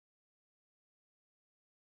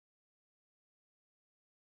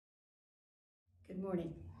Good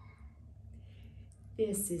morning.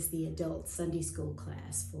 This is the adult Sunday school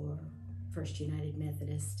class for First United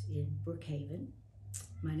Methodist in Brookhaven.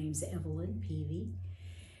 My name's Evelyn Peavy,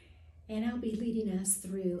 and I'll be leading us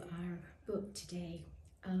through our book today.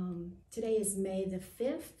 Today is May the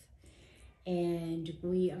 5th, and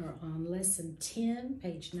we are on lesson 10,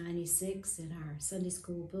 page 96 in our Sunday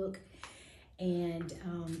school book. And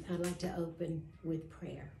I'd like to open with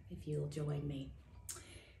prayer, if you'll join me.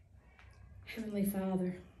 Heavenly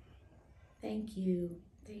Father, thank you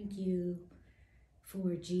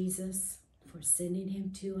for Jesus, for sending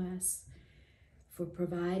him to us, for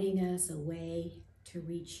providing us a way to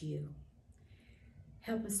reach you.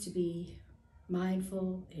 Help us to be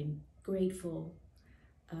mindful and grateful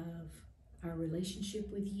of our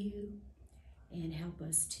relationship with you, and help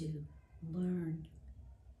us to learn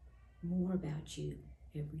more about you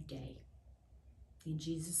every day. In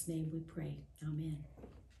Jesus' name we pray. Amen.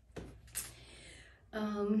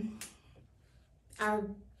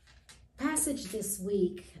 Our passage this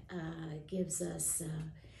week gives us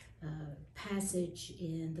a passage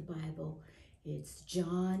in the Bible. It's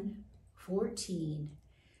John 14,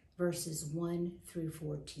 verses 1 through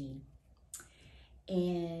 14.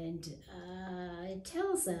 And it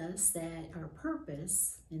tells us that our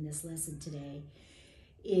purpose in this lesson today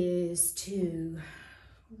is to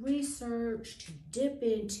research, to dip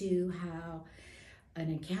into how an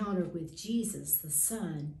encounter with Jesus, the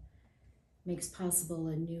Son, makes possible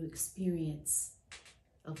a new experience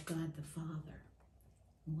of God the Father.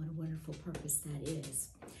 And what a wonderful purpose that is.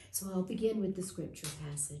 So I'll begin with the scripture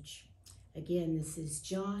passage. Again, this is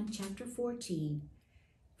John chapter 14,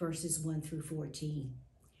 verses 1 through 14.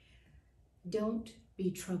 Don't be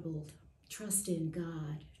troubled. Trust in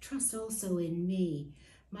God. Trust also in me.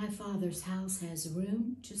 My Father's house has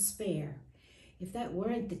room to spare. If that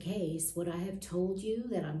weren't the case, would I have told you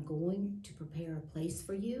that I'm going to prepare a place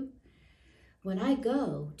for you? When I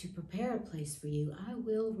go to prepare a place for you, I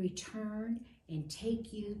will return and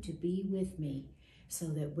take you to be with me, so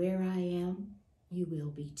that where I am, you will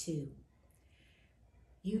be too.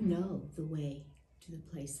 You know the way to the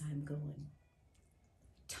place I'm going.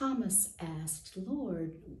 Thomas asked,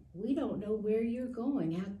 Lord, we don't know where you're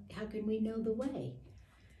going. How can we know the way?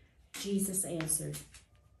 Jesus answered,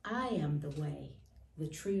 I am the way, the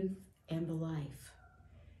truth, and the life.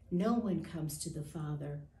 No one comes to the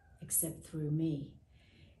Father except through me.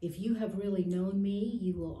 If you have really known me,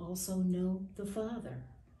 you will also know the Father.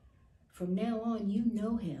 From now on, you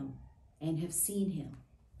know him and have seen him.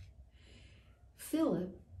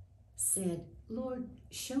 Philip said, Lord,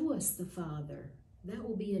 show us the Father. That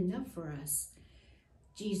will be enough for us.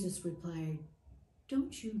 Jesus replied,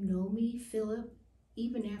 don't you know me, Philip,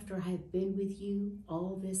 even after I have been with you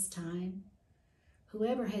all this time?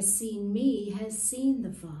 Whoever has seen me has seen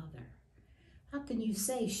the Father. How can you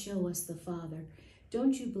say, show us the Father?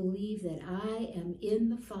 Don't you believe that I am in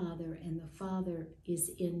the Father and the Father is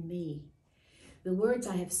in me? The words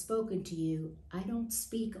I have spoken to you, I don't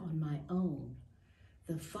speak on my own.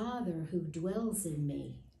 The Father who dwells in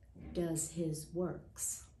me does his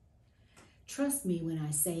works. Trust me when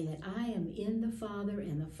I say that I am in the Father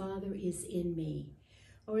and the Father is in me,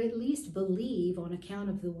 or at least believe on account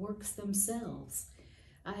of the works themselves.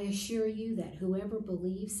 I assure you that whoever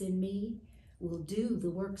believes in me will do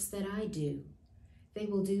the works that I do. They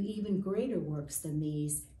will do even greater works than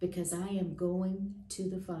these, because I am going to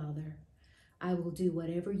the Father. I will do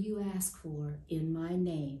whatever you ask for in my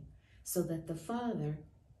name, so that the Father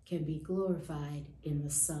can be glorified in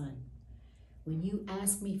the Son. When you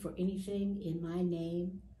ask me for anything in my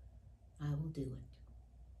name, I will do it.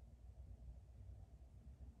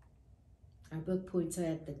 Our book points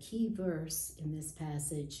out the key verse in this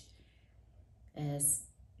passage as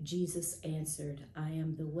Jesus answered, I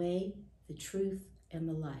am the way, the truth, and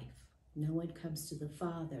the life. No one comes to the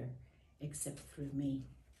Father except through me.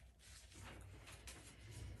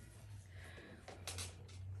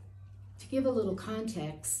 To give a little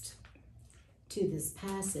context to this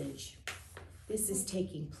passage, this is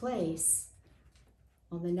taking place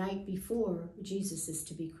on the night before Jesus is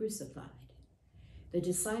to be crucified. The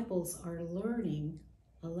disciples are learning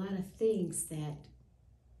a lot of things that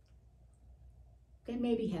they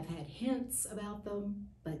maybe have had hints about them,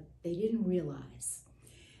 but they didn't realize.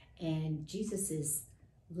 And Jesus is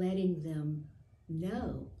letting them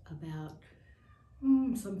know about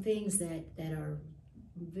some things that are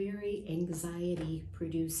very anxiety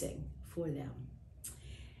producing for them.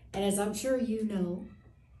 And as I'm sure you know,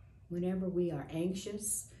 whenever we are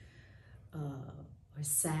anxious or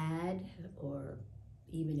sad or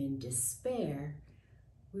even in despair,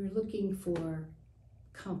 we're looking for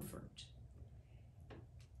comfort.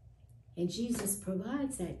 And Jesus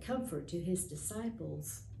provides that comfort to his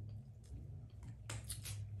disciples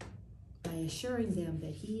by assuring them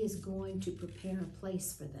that he is going to prepare a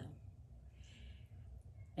place for them,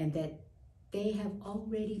 and that they have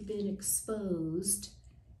already been exposed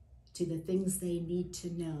to the things they need to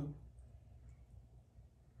know.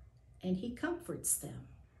 And he comforts them.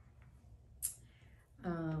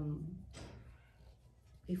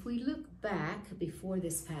 If we look back before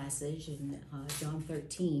this passage in John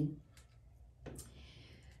 13,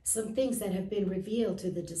 some things that have been revealed to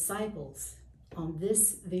the disciples on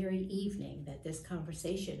this very evening that this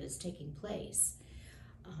conversation is taking place.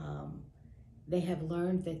 They have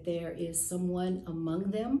learned that there is someone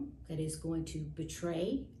among them that is going to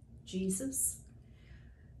betray Jesus.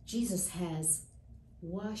 Jesus has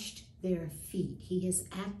washed their feet. He has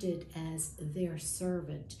acted as their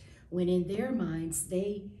servant, when in their minds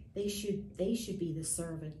they should be the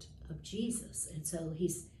servant of Jesus. And so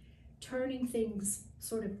he's turning things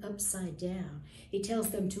sort of upside down. He tells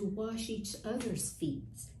them to wash each other's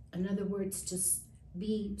feet. In other words, to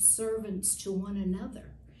be servants to one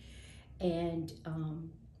another. And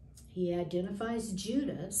he identifies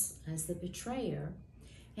Judas as the betrayer.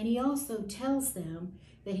 And he also tells them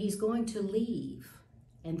that he's going to leave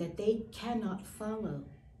and that they cannot follow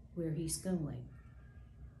where he's going.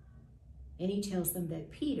 And he tells them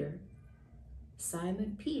that Peter,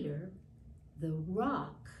 Simon Peter, the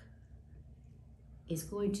rock, is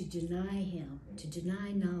going to deny him, to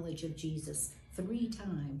deny knowledge of Jesus 3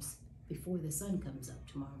 times before the sun comes up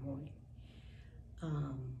tomorrow morning.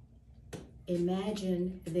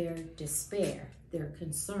 Imagine their despair, their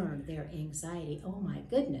concern, their anxiety. Oh my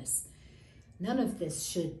goodness, none of this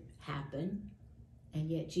should happen. And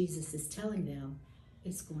yet Jesus is telling them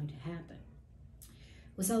it's going to happen.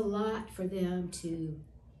 It was a lot for them to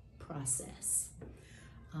process.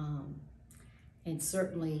 And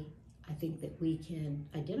certainly, I think that we can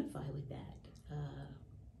identify with that.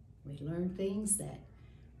 We learn things that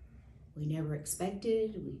we never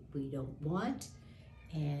expected, we don't want,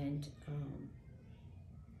 and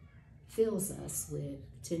fills us with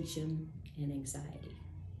tension and anxiety.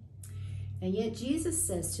 And yet Jesus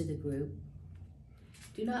says to the group,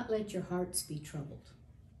 do not let your hearts be troubled.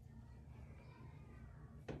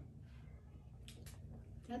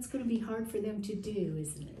 That's going to be hard for them to do,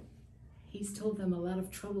 isn't it? He's told them a lot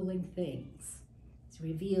of troubling things. He's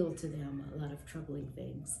revealed to them a lot of troubling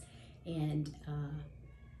things. And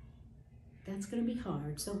that's going to be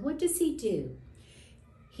hard. So what does he do?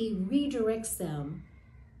 He redirects them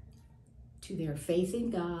to their faith in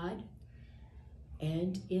God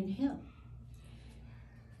and in him.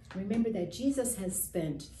 Remember that Jesus has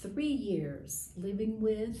spent 3 years living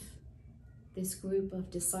with this group of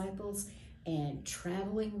disciples and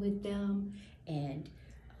traveling with them and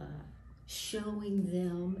showing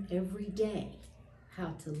them every day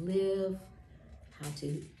how to live, how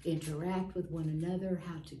to interact with one another,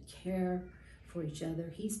 how to care for each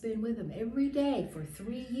other. He's been with them every day for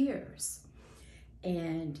 3 years.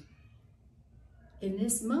 And in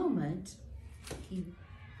this moment, he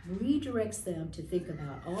redirects them to think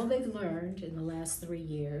about all they've learned in the last 3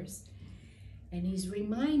 years. And he's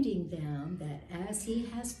reminding them that as he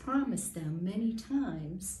has promised them many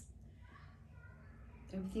times,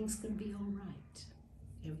 everything's going to be all right.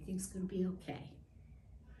 Everything's going to be okay.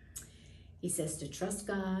 He says to trust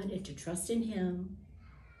God and to trust in him.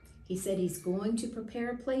 He said he's going to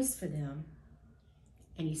prepare a place for them.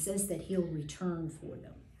 And he says that he'll return for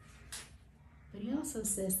them. But he also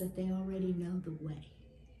says that they already know the way.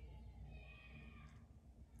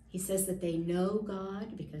 He says that they know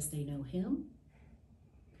God because they know him.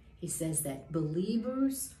 He says that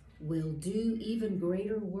believers will do even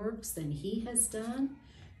greater works than he has done.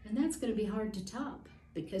 And that's going to be hard to top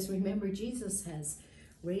because remember, Jesus has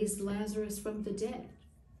raised Lazarus from the dead.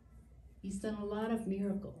 He's done a lot of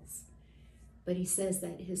miracles. But he says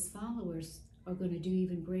that his followers are going to do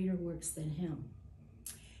even greater works than him.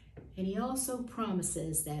 And he also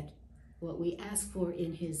promises that what we ask for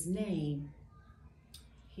in his name,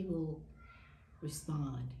 he will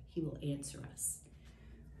respond. He will answer us.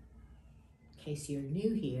 In case you're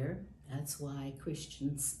new here, that's why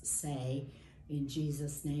Christians say, in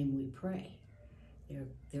Jesus' name we pray.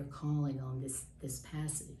 They're calling on this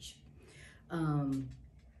passage.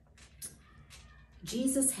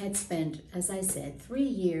 Jesus had spent, as I said, 3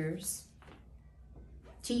 years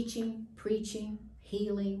teaching, preaching,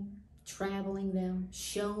 healing, traveling them,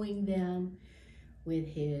 showing them with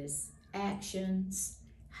his actions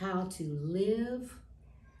how to live,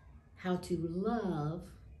 how to love,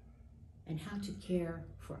 and how to care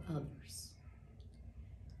for others.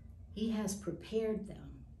 He has prepared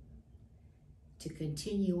them to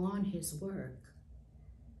continue on his work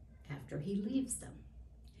after he leaves them.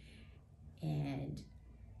 And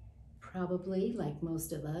probably, like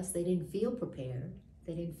most of us, they didn't feel prepared.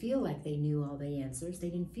 They didn't feel like they knew all the answers. They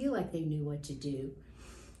didn't feel like they knew what to do.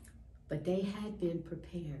 But they had been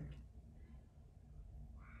prepared.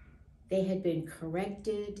 They had been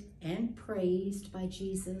corrected and praised by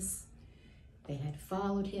Jesus. They had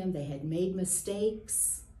followed him. They had made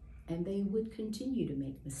mistakes, and they would continue to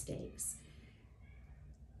make mistakes.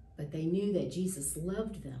 But they knew that Jesus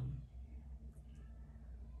loved them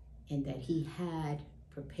and that he had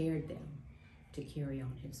prepared them to carry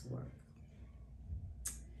on his work.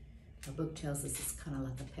 Our book tells us it's kind of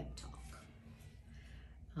like a pep talk.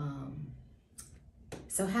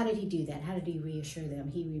 So how did he do that? How did he reassure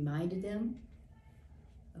them? He reminded them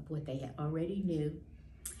of what they already knew.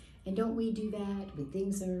 And don't we do that when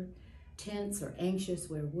things are tense or anxious,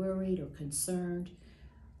 we're worried or concerned?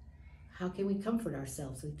 How can we comfort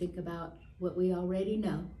ourselves? We think about what we already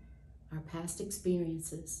know, our past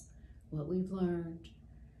experiences, what we've learned,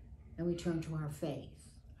 and we turn to our faith,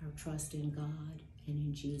 our trust in God and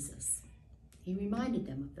in Jesus. He reminded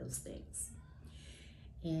them of those things.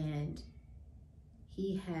 And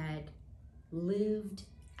he had lived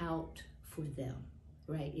out for them,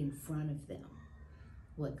 right in front of them,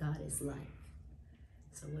 what God is like.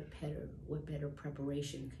 So what better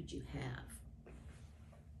preparation could you have?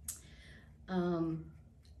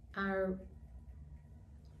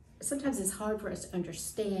 Sometimes it's hard for us to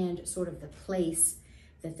understand sort of the place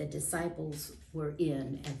that the disciples were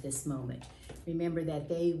in at this moment. Remember that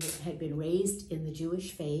they had been raised in the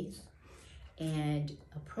Jewish faith, and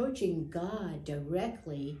approaching God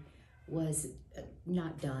directly was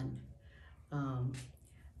not done.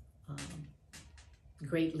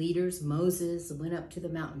 Great leaders, Moses went up to the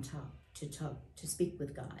mountaintop to speak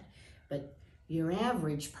with God. But your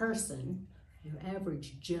average person, your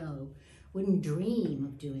average Joe, wouldn't dream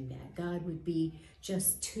of doing that. God would be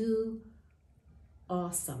just too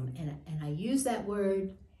awesome. And I use that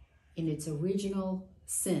word in its original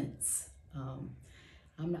sense.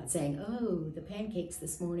 I'm not saying, oh, the pancakes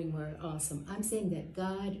this morning were awesome. I'm saying that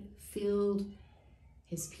God filled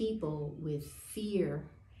his people with fear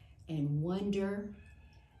and wonder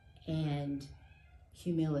and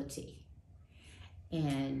humility.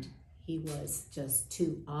 And he was just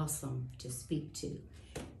too awesome to speak to.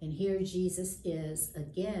 And here Jesus is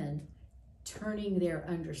again turning their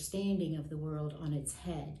understanding of the world on its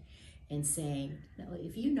head and saying, no,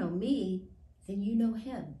 if you know me, then you know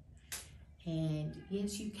him. And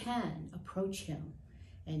yes, you can approach him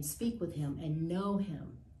and speak with him and know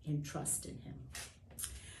him and trust in him.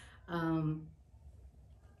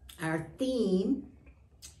 Our theme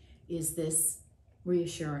is this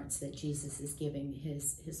reassurance that Jesus is giving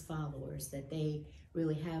his followers, that they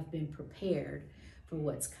really have been prepared for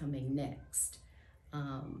what's coming next.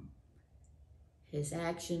 His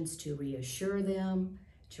actions to reassure them,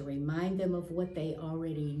 to remind them of what they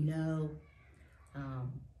already know,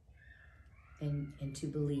 and to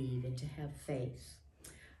believe and to have faith.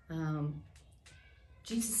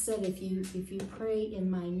 Jesus said, if you pray in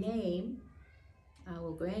my name, I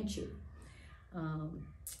will grant you.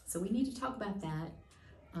 So we need to talk about that.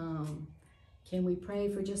 Can we pray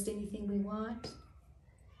for just anything we want?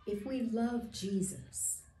 If we love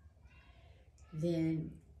Jesus,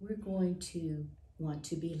 then we're going to want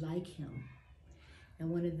to be like him. And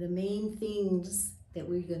one of the main things that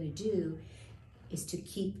we're going to do is to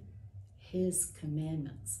keep his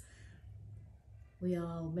commandments. We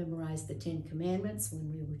all memorized the 10 Commandments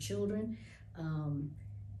when we were children.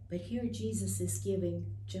 But here Jesus is giving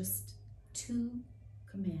just 2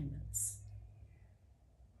 commandments.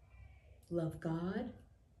 Love God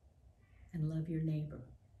and love your neighbor.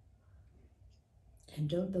 And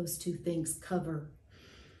don't those 2 things cover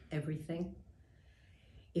everything?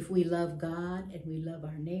 If we love God and we love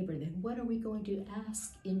our neighbor, then what are we going to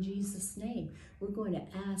ask in Jesus' name? We're going to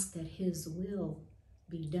ask that his will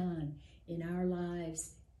be done in our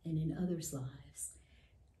lives and in others' lives.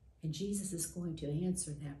 And Jesus is going to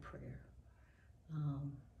answer that prayer.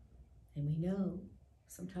 And we know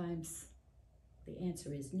sometimes the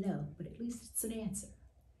answer is no, but at least it's an answer.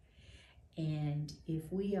 And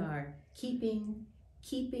if we are keeping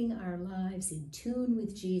our lives in tune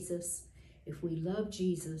with Jesus, if we love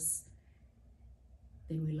Jesus,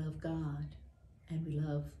 then we love God and we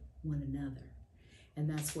love one another. And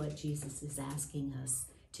that's what Jesus is asking us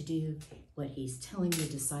to do, what he's telling the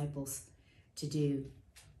disciples to do,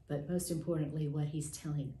 but most importantly, what he's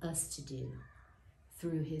telling us to do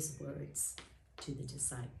through his words to the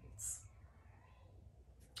disciples.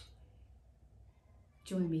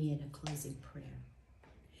 Join me in a closing prayer.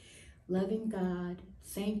 Loving God,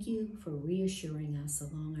 thank you for reassuring us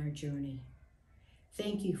along our journey.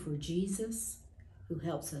 Thank you for Jesus, who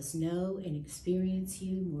helps us know and experience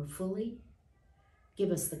you more fully.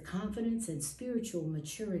 Give us the confidence and spiritual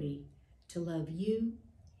maturity to love you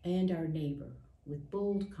and our neighbor with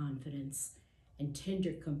bold confidence and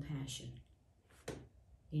tender compassion.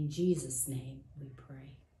 In Jesus' name we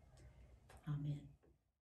pray. Amen.